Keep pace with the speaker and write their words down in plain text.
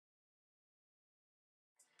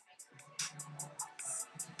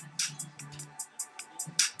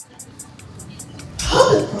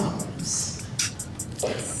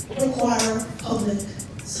require public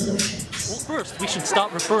solutions. Well, first, we should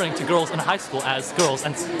stop referring to girls in high school as girls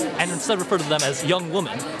and instead refer to them as young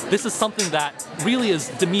women. This is something that really is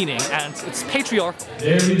demeaning and it's patriarchal.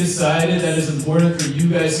 There we decided that it's important for you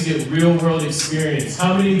guys to get real-world experience.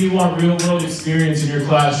 How many of you want real-world experience in your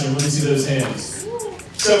classroom? Let me see those hands.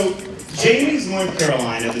 So, Jamie's North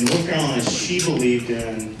Carolina, the North Carolina she believed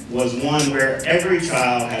in, was one where every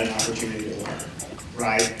child had an opportunity to learn,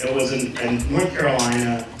 right? It was in North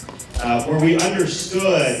Carolina where we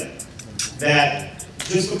understood that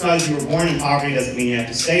just because you were born in poverty doesn't mean you have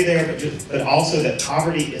to stay there, but also that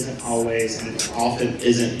poverty isn't always and often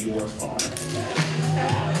isn't your fault.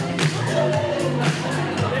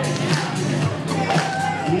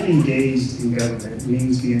 Being engaged in government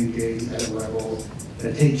means being engaged at a level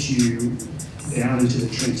that takes you down into the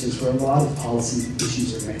trenches where a lot of policy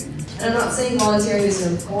issues are made. And I'm not saying volunteering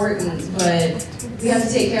isn't important, but we have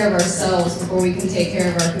to take care of ourselves before we can take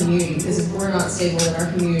care of our community, because if we're not stable, then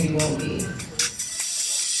our community won't be.